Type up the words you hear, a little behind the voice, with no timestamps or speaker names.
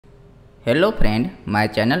Hello friend, my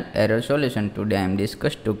channel Error Solution. Today I am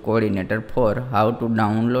discuss to Codeigniter for how to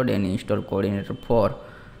download and install Codeigniter 4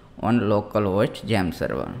 on localhost Xampp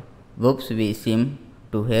server. Whoops, we seem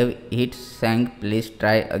to have hit sync. Please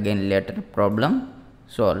try again later. Problem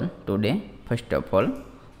solved today. First of all,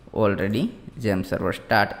 already Xampp server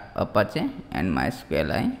start Apache and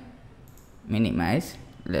MySQL minimize.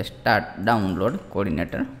 Let's start download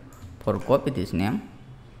Codeigniter. For copy this name,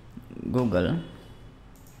 Google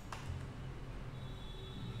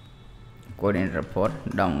Codeigniter for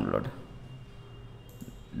download.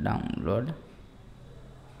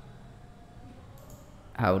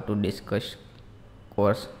 How to discuss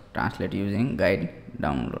course translate using guide.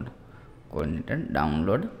 Download Codeigniter.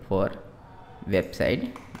 Download for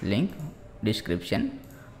website link description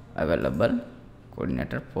available.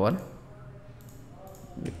 Codeigniter for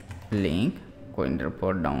link. Codeigniter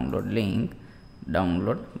for download link.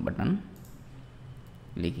 Download button.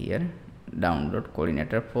 Click here. Download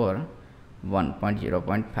Codeigniter for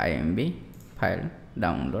 1.0.5 MB file.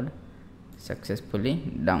 Download successfully.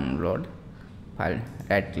 Download file.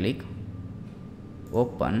 Right click,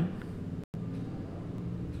 open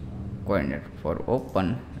Codeigniter. For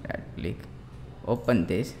open, right click, open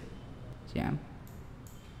this Xampp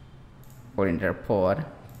Codeigniter for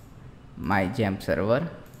my Xampp server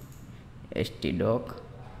htdoc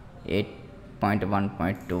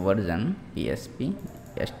 8.1.2 version PHP.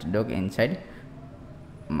 htdoc inside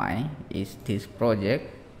my is this project.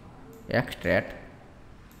 Extract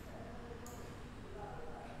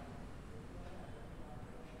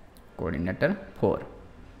Codeigniter 4.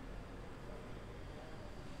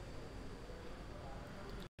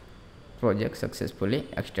 Project successfully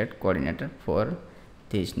extract Codeigniter for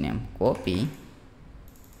this name. Copy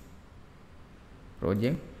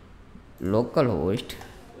project localhost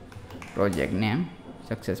project name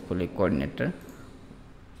successfully. Codeigniter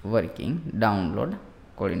working. Download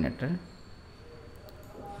Codeigniter.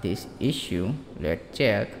 This issue, let's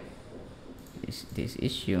check. This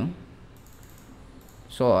issue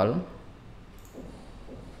solve.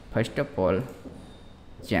 First of all,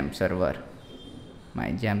 Xampp server,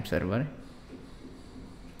 my Xampp server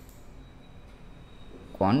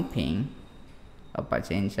config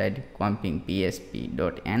Apache inside config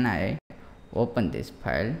php.ini. Open this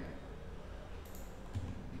file,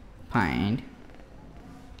 find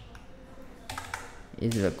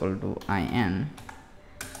is equal to in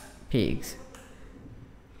fix.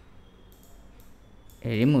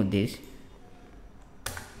 Remove this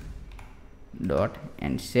dot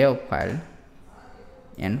and save file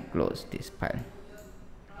and close this file.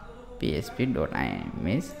 php.ini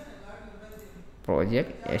means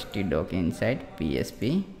project htdoc inside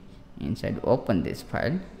php inside. Open this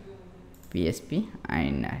file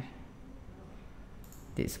php.ini,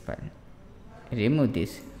 this file. Remove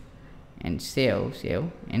this and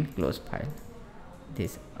save and close file.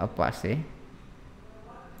 This Apache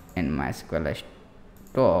and MySQL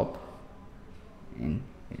stop and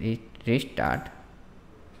restart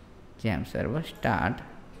Xampp server. Start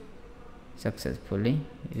successfully.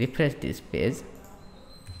 Refresh this page.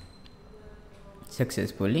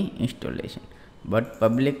 Successfully installation, but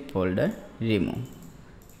public folder remove.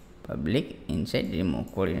 Public inside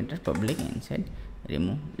remove. Codeigniter public inside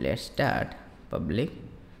remove. Let's start public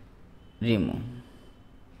remove.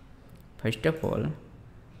 First of all,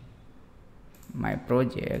 my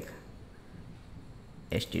project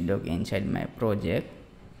htdoc inside my project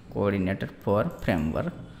Codeigniter for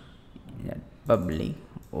framework. Public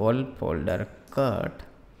all folder cut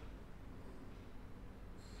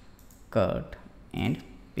and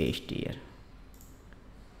paste here.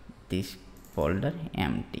 This folder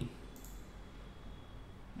empty.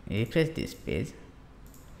 Refresh this page.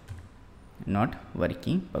 Not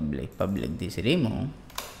working. Public this remove.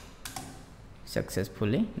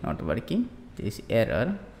 Successfully not working. This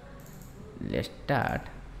error. Let's start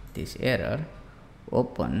this error.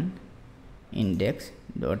 Open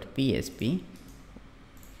index.php.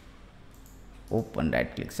 Open,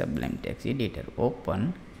 right click Sublime Text Editor.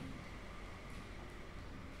 Open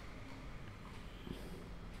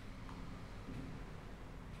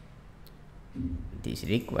this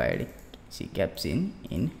required C caption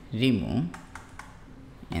in remove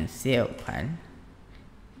and save file.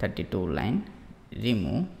 32 line.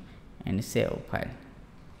 Remove and save file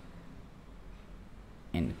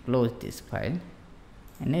and close this file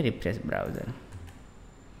and refresh browser.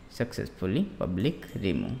 Successfully public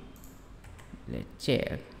remove. Let's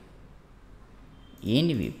check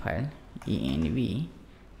env file. Env,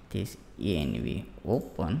 this env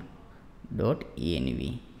open dot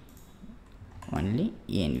env, only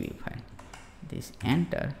env file. This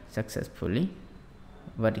enter. Successfully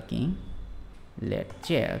working. Let's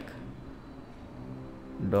check.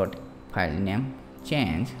 Dot file name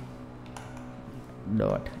change.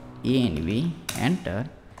 Dot env enter.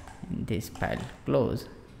 And this file close.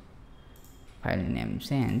 File name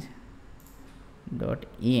change. Dot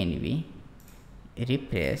env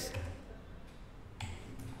refresh.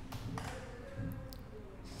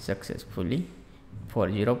 Successfully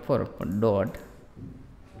 404 dot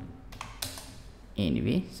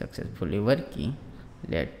env successfully working.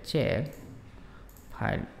 Let's check.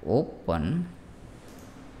 File open.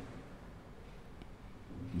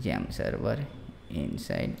 Xampp server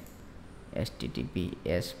inside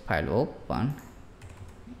https file open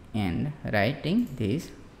and writing this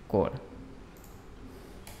code.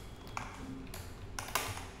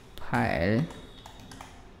 File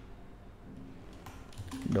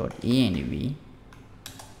dot env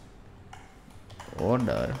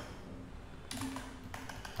order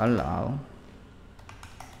allow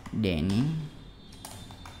Danny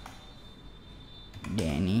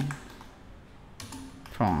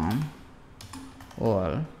from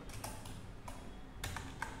all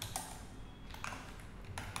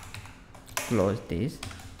close this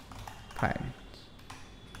file.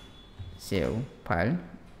 Save file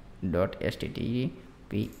dot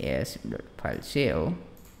https dot file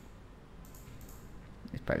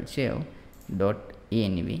save dot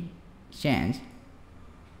env change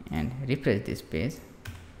and refresh this page.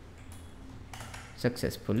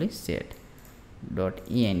 Successfully set. Dot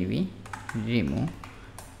env remove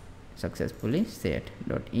successfully set.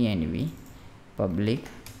 Dot env public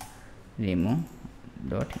remove.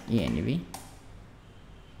 Dot env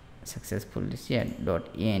successfully set.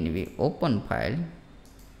 Dot env open file.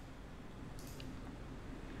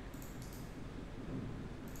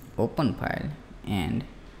 And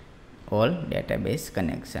all database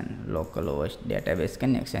connection, localhost database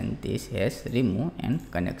connection, this has remove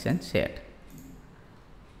and connection set.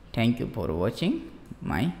 Thank you for watching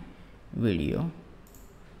my video.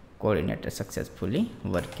 Codeigniter successfully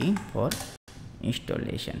working for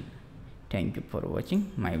installation. Thank you for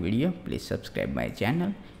watching my video. Please subscribe my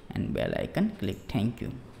channel and bell icon click. Thank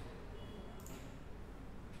you.